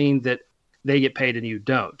it, doesn't mean that they get paid and you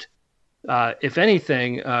don't. If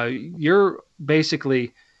anything, you're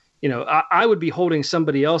basically. I would be holding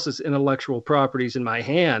somebody else's intellectual properties in my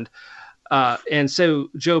hand. And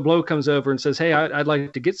so Joe Blow comes over and says, hey, I'd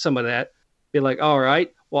like to get some of that. Be like, all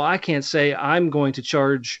right, well, I can't say I'm going to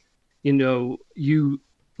charge, you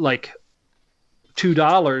like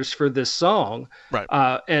 $2 for this song. Right.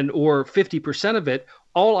 Or 50% of it.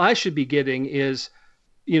 All I should be getting is,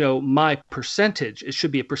 my percentage. It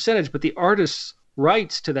should be a percentage, but the artist's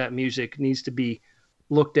rights to that music needs to be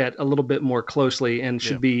looked at a little bit more closely and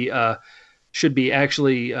should be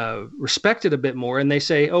actually respected a bit more. And they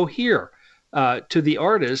say, oh, here, to the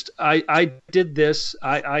artist, I did this.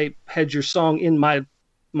 I had your song in my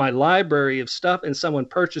library of stuff and someone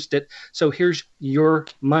purchased it. So here's your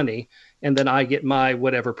money. And then I get my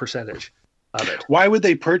whatever percentage of it. Why would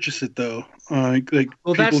they purchase it though?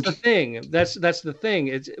 That's the thing. That's the thing.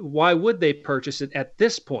 It's why would they purchase it at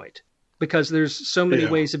this point? Because there's so many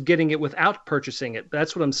ways of getting it without purchasing it.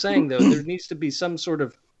 That's what I'm saying, though. There needs to be some sort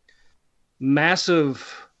of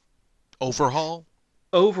massive overhaul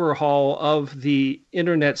of the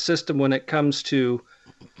internet system when it comes to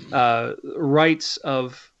rights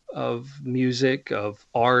of music, of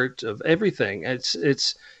art, of everything.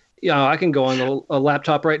 It's I can go on a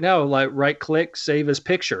laptop right now, like right click, save as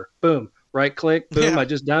picture, boom, right click, boom, I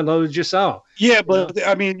just downloaded your song. Yeah, but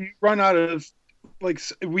I mean, you run out of, like,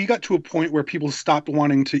 we got to a point where people stopped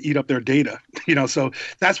wanting to eat up their data, so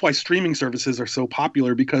that's why streaming services are so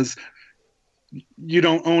popular, because you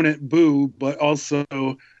don't own it, but also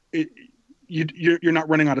you're not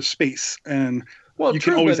running out of space, and you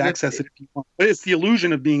can always access it if you want. But it's the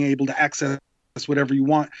illusion of being able to access whatever you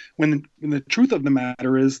want, when the truth of the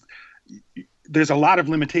matter is there's a lot of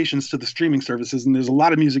limitations to the streaming services, and there's a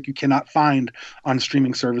lot of music you cannot find on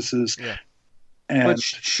streaming services. Yeah. But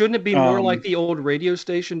shouldn't it be more like the old radio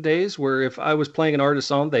station days, where if I was playing an artist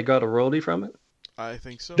song, they got a royalty from it? I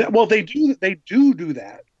think so. Well, they do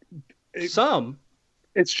that.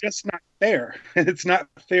 It's just not fair. It's not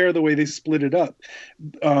fair the way they split it up.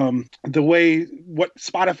 The way what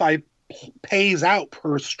Spotify pays out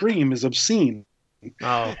per stream is obscene.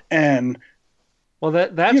 Oh, and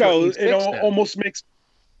that's it almost makes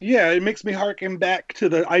it makes me harken back to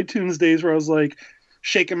the iTunes days where I was like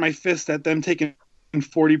shaking my fist at them taking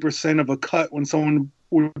 40% of a cut when someone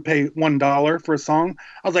would pay $1 for a song.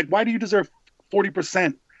 I was like, why do you deserve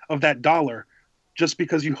 40% of that dollar just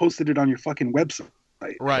because you hosted it on your fucking website?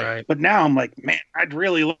 Right. But now I'm like, man, I'd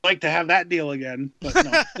really like to have that deal again. But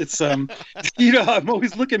no, it's I'm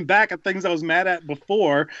always looking back at things I was mad at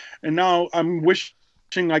before, and now I'm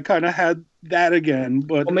wishing I kind of had that again.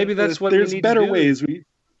 But maybe that's what there's we need better to do. ways.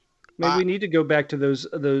 Maybe we need to go back to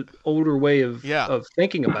the older way of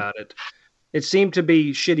thinking about it. It seemed to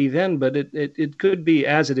be shitty then, but it could be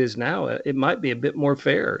as it is now. It might be a bit more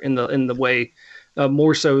fair in the way.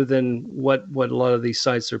 More so than what a lot of these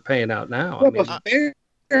sites are paying out now. Fair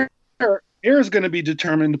is going to be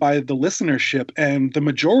determined by the listenership, and the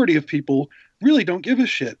majority of people really don't give a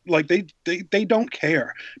shit. Like they don't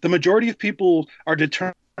care. The majority of people are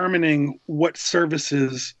determining what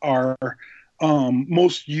services are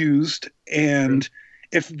most used, and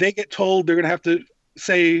if they get told they're going to have to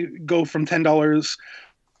say go from $10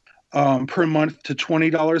 per month to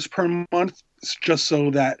 $20 per month, just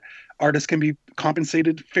so that artists can be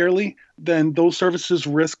compensated fairly, then those services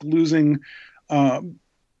risk losing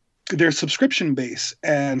their subscription base,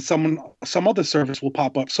 and some other service will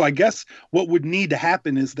pop up. So I guess what would need to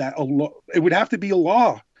happen is that it would have to be a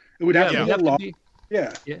law. It would have to be a law.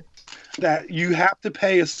 Yeah. That you have to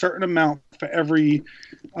pay a certain amount for every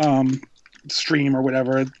stream or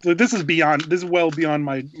whatever. This is well beyond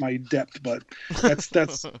my depth, but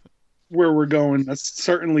that's where we're going. That's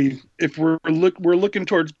certainly, if we're looking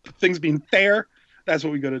towards things being fair, that's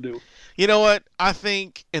what we got to do. You know what? I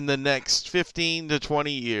think in the next 15 to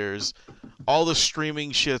 20 years, all the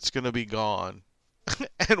streaming shit's gonna be gone,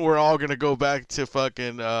 and we're all gonna go back to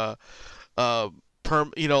fucking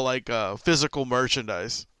physical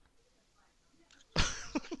merchandise.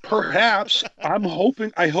 Perhaps.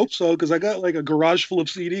 I hope so, because I got like a garage full of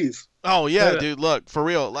CDs. Oh yeah, dude. Look, for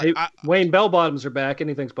real. Like, Wayne Bell Bottoms are back.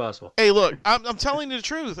 Anything's possible. Hey, look, I'm telling you the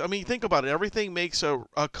truth. I mean, think about it. Everything makes a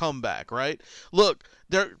comeback, right? Look,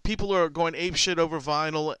 people are going apeshit over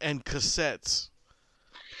vinyl and cassettes.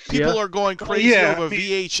 People are going crazy over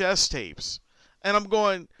VHS tapes. And I'm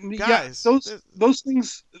going, guys. Those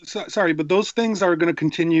things. Sorry, but those things are going to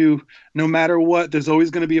continue no matter what. There's always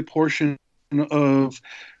going to be a portion of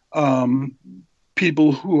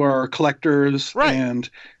people who are collectors, right.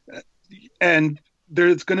 and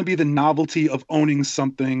there's going to be the novelty of owning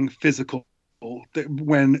something physical.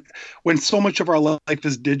 When so much of our life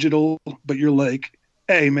is digital, but you're like,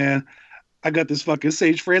 hey man, I got this fucking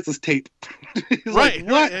Sage Francis tape. Right, like,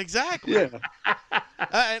 what? Right, exactly.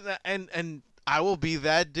 Yeah. And I will be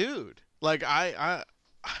that dude. Like I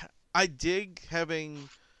dig having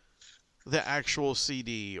the actual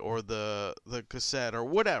CD or the cassette or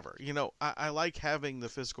whatever. You know, I like having the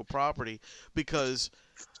physical property, because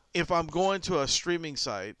if I'm going to a streaming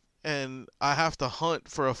site and I have to hunt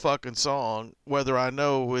for a fucking song, whether I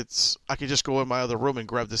know I can just go in my other room and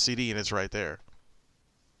grab the CD and it's right there.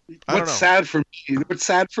 What's sad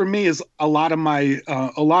for me is a lot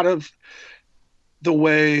of the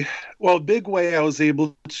way, big way I was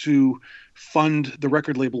able to fund the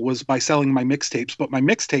record label was by selling my mixtapes, but my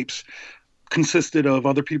mixtapes consisted of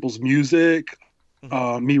other people's music,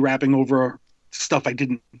 me rapping over stuff I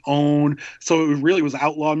didn't own. So it really was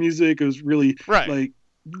outlaw music. It was really like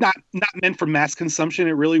not meant for mass consumption.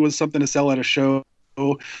 It really was something to sell at a show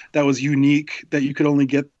that was unique, that you could only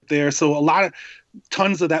get there. So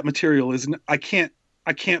tons of that material I can't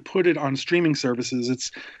I can't put it on streaming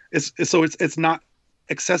services. It's not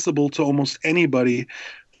accessible to almost anybody.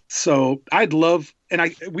 So I'd love,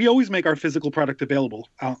 and we always make our physical product available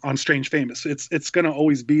on Strange Famous. It's going to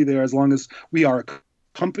always be there as long as we are a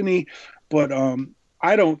company. But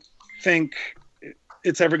I don't think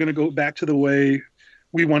it's ever going to go back to the way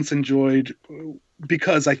we once enjoyed,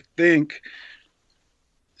 because I think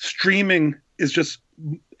streaming is just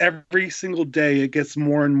every single day it gets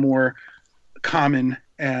more and more common,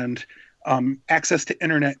 and access to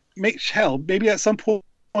internet. Maybe at some point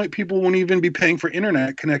people won't even be paying for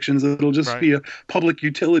internet connections. It'll just be a public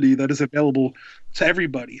utility that is available to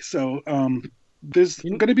everybody. So there's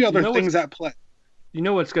going to be other things at play. You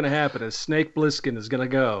know what's going to happen is Snake Plissken is going to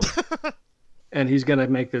go, and he's going to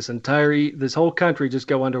make this whole country just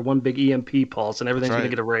go under one big EMP pulse, and everything's going to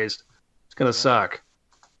get erased. It's going to suck.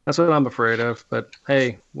 That's what I'm afraid of. But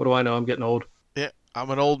hey, what do I know? I'm getting old. Yeah,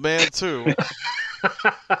 I'm an old man too.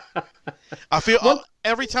 I feel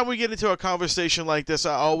every time we get into a conversation like this,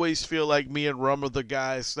 I always feel like me and Rum are the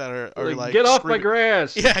guys that are like, get off my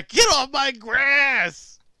grass. Yeah, get off my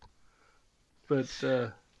grass. But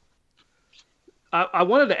I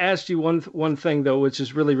wanted to ask you one thing though, which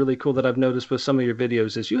is really, really cool that I've noticed with some of your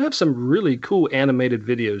videos, is you have some really cool animated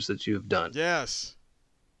videos that you've done. Yes.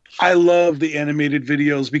 I love the animated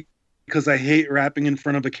videos because I hate rapping in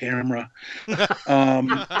front of a camera.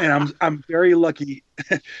 And I'm very lucky.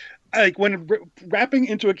 Like when rapping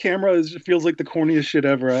into a camera feels like the corniest shit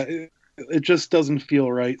ever. It just doesn't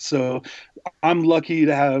feel right. So I'm lucky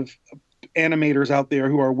to have animators out there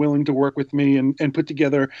who are willing to work with me and put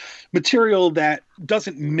together material that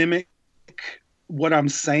doesn't mimic what I'm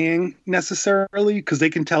saying necessarily, because they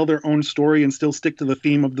can tell their own story and still stick to the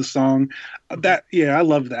theme of the song. I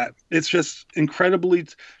love that. It's just incredibly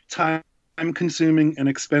time consuming and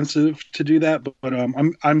expensive to do that, but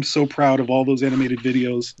I'm so proud of all those animated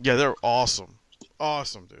videos. Yeah, they're awesome,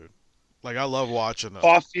 dude. Like I love watching them.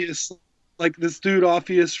 Orpheus, like this dude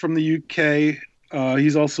Orpheus from the UK.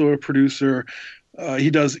 He's also a producer.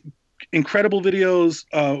 He does incredible videos.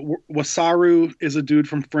 Wasaru is a dude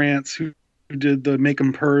from France who did the Make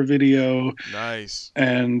 'Em Purr video. Nice.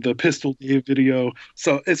 And the Pistol Dave video.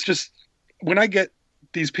 So it's just, when I get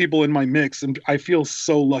these people in my mix, and I feel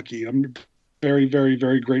so lucky. I'm very, very,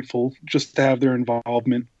 very grateful just to have their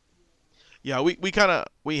involvement. Yeah, we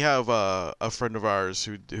have a friend of ours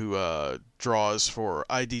who draws for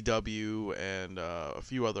IDW and a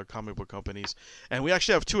few other comic book companies, and we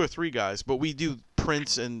actually have 2 or 3 guys, but we do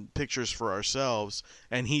prints and pictures for ourselves,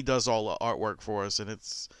 and he does all the artwork for us, and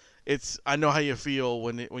it's I know how you feel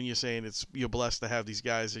when you're saying you're blessed to have these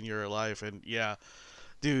guys in your life, and yeah,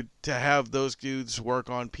 dude, to have those dudes work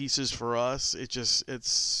on pieces for us,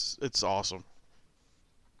 it's awesome.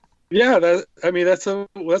 Yeah, that's a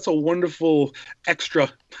wonderful extra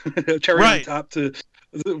cherry on top to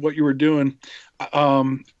what you were doing.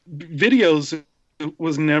 Videos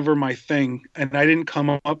was never my thing, and I didn't come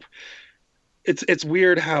up. It's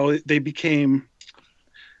weird how they became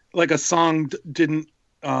like a song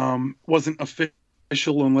wasn't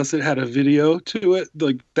official unless it had a video to it.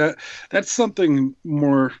 Like that's something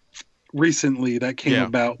more recently that came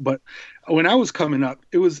about. But when I was coming up,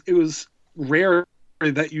 it was rare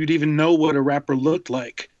that you'd even know what a rapper looked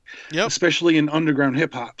like, especially in underground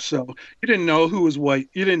hip hop. So you didn't know who was white,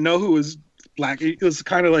 you didn't know who was black. It was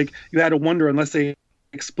kind of like you had to wonder unless they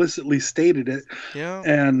explicitly stated it. Yeah.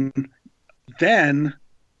 And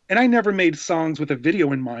I never made songs with a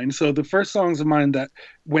video in mind. So the first songs of mine that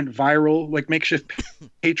went viral, like Makeshift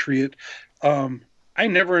Patriot, I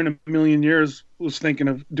never in a million years was thinking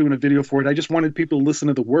of doing a video for it. I just wanted people to listen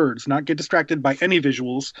to the words, not get distracted by any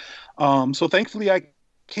visuals. So thankfully I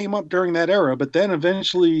came up during that era, but then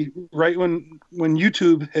eventually right when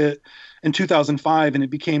YouTube hit in 2005 and it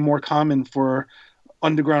became more common for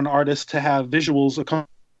underground artists to have visuals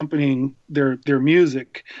accompanying their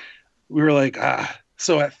music, we were like,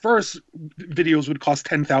 So at first videos would cost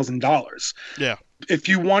 $10,000. Yeah. If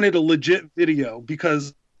you wanted a legit video,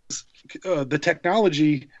 because the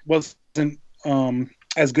technology wasn't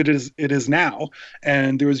as good as it is now,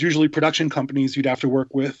 and there was usually production companies you'd have to work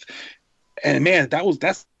with, and man,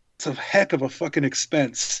 that's a heck of a fucking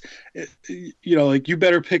expense. Like you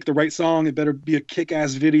better pick the right song, it better be a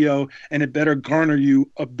kick-ass video, and it better garner you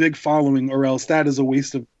a big following, or else that is a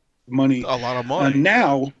waste of money. A lot of money.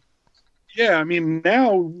 Now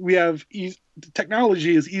we have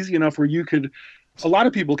technology is easy enough where a lot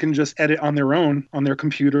of people can just edit on their own on their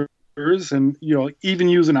computer, and even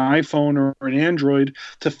use an iPhone or an Android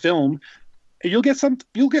to film. You'll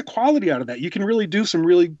get quality out of that. You can really do some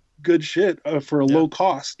really good shit for a low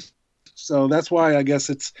cost. So that's why I guess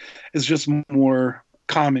it's just more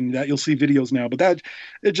common that you'll see videos now, but that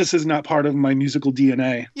it just is not part of my musical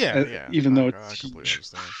DNA. Yeah. Even though I it's completely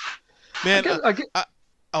understand. Man,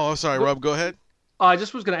 I'm sorry, Rob. Go ahead. I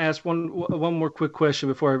just was going to ask one more quick question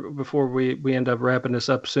before we end up wrapping this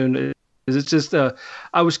up soon. Is it just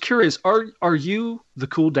I was curious, are you the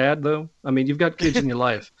cool dad though? I mean, you've got kids in your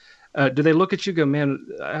life. Do they look at you and go, man,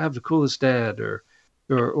 I have the coolest dad, or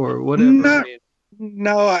whatever?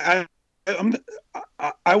 No,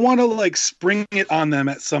 I want to like spring it on them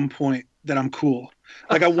at some point that I'm cool.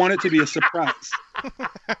 Like I want it to be a surprise.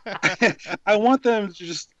 I want them to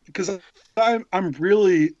just, because I'm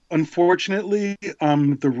really, unfortunately,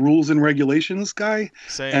 the rules and regulations guy.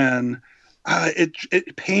 Same. And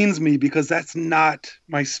it pains me because that's not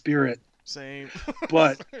my spirit. Same.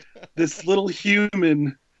 But this little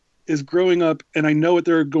human is growing up, and I know what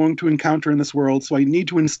they're going to encounter in this world, so I need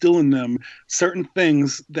to instill in them certain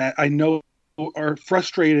things that I know are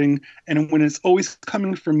frustrating, and when it's always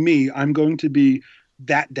coming from me, I'm going to be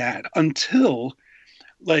that dad until,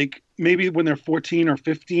 like, maybe when they're 14 or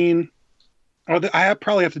 15, or I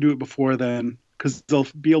probably have to do it before then, because they'll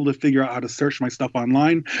be able to figure out how to search my stuff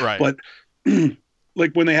online. Right. But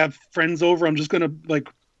like when they have friends over, I'm just gonna like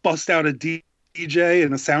bust out a DJ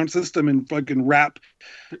and a sound system and fucking rap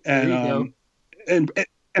and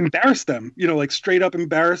embarrass them, like straight up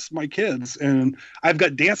embarrass my kids. And I've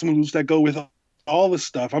got dance moves that go with all this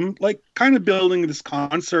stuff. I'm like kind of building this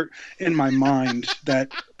concert in my mind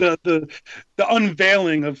that the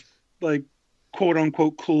unveiling of like quote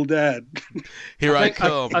unquote cool dad. Here I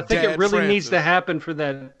come. I think it really needs to happen for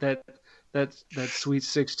that Sweet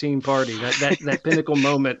 16 party, that pinnacle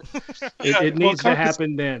moment. It needs to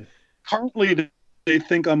happen then. Currently, they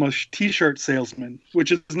think I'm a T-shirt salesman,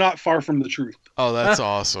 which is not far from the truth. Oh, that's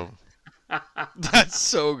awesome. That's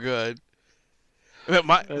so good.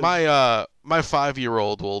 My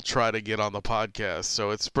 5-year-old will try to get on the podcast,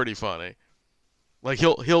 so it's pretty funny. Like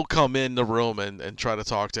he'll come in the room and try to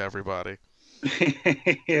talk to everybody.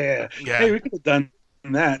 Yeah. Hey, we could have done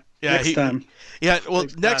that next time. Yeah, well,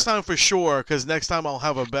 next time for sure, because next time I'll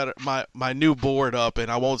have a better my new board up,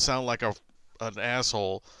 and I won't sound like an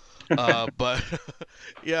asshole. But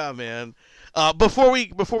yeah, man. Before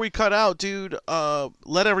we cut out, dude,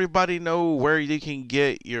 let everybody know where you can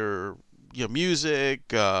get your music,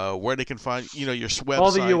 where they can find your websites,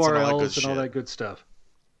 all the URLs and all that good stuff.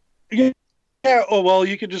 Yeah. Oh well,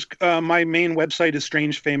 you could just my main website is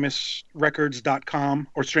strangefamousrecords.com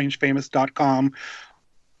or strangefamous.com.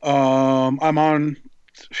 I'm on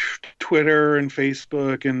Twitter and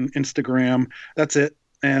Facebook and Instagram. That's it.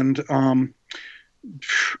 And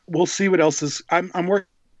we'll see what else is. I'm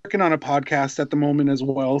working on a podcast at the moment as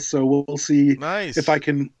well, so we'll see if I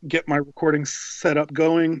can get my recording set up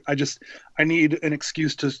going. I need an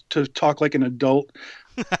excuse to talk like an adult.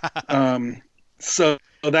 So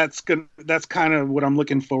that's kind of what I'm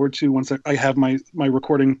looking forward to once I have my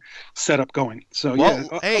recording setup going. So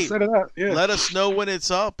I'll set it up. Yeah. Let us know when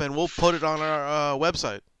it's up, and we'll put it on our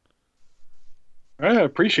website. I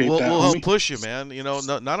appreciate that. We'll help push you, man.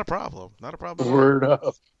 Not a problem. Not a problem. Word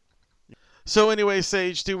up. So anyway,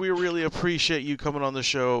 Sage, dude, we really appreciate you coming on the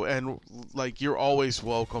show, and like you're always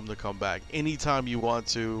welcome to come back anytime you want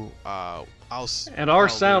to. Our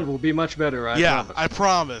sound will be much better. I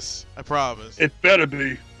promise. It better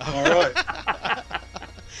be. All right.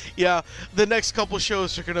 Yeah, the next couple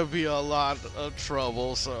shows are gonna be a lot of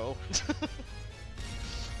trouble. So,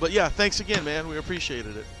 but yeah, thanks again, man. We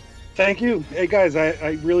appreciated it. Thank you. Hey guys,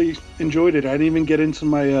 I really enjoyed it. I didn't even get into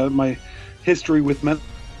my my history with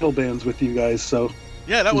metal bands with you guys. So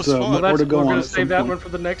yeah, that was fun. We're gonna save that one for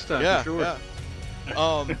the next time. Yeah, for sure. Yeah.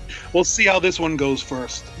 We'll see how this one goes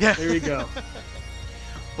first. Yeah, there you go.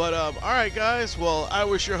 But all right, guys. Well, I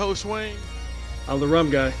was your host, Wayne. I'm the rum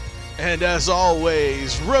guy. And as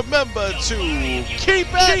always, remember to keep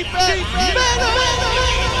it metal.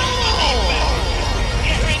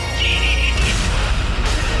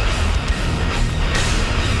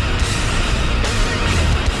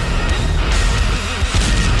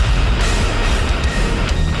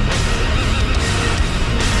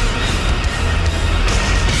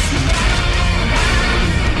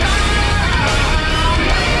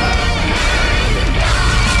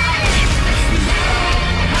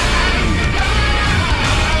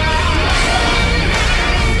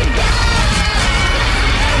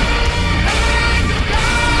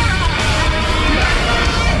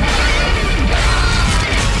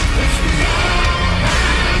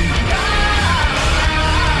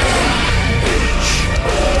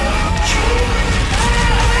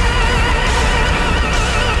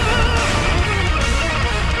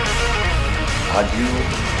 Adieu,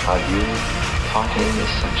 adieu, parting with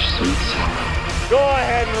such sweet sorrow. Go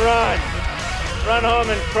ahead and run. Run home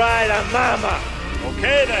and cry to mama.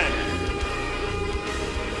 Okay then.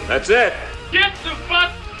 That's it. Get the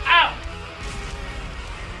fuck